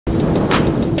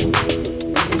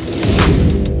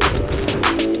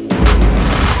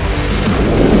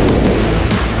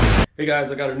Hey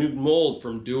guys, I got a new mold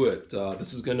from Do It.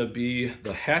 This is going to be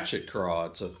the Hatchet Craw.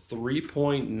 It's a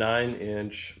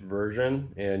 3.9-inch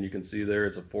version, and you can see there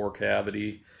it's a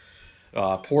 4-cavity.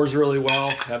 Pours really well.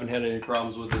 Haven't had any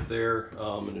problems with it there.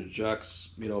 It ejects,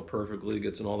 perfectly.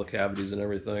 Gets in all the cavities and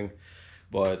everything.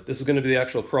 But this is going to be the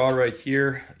actual craw right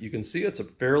here. You can see it's a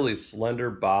fairly slender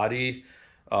body,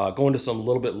 going to some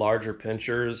little bit larger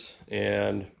pinchers,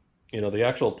 and the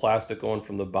actual plastic going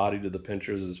from the body to the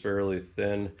pinchers is fairly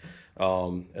thin.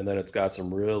 And then it's got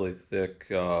some really thick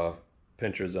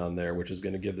pinchers on there, which is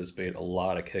going to give this bait a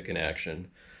lot of kicking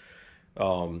action.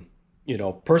 Personally,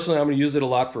 I'm going to use it a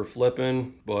lot for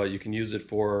flipping, but you can use it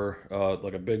for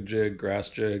like a big jig, grass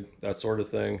jig, that sort of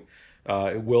thing.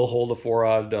 It will hold a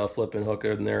 4-aught flipping hook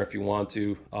in there if you want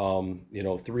to.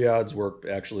 3-aughts work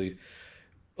actually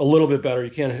a little bit better.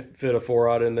 You can't fit a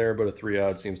 4-aught in there, but a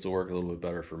 3-aught seems to work a little bit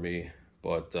better for me.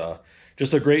 But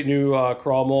just a great new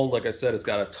craw mold. Like I said, it's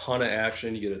got a ton of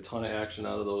action. You get a ton of action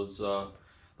out of those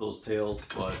tails.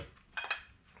 But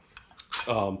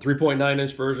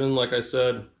 3.9-inch version, like I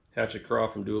said, Hatchet Craw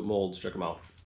from Do It Molds. Check them out.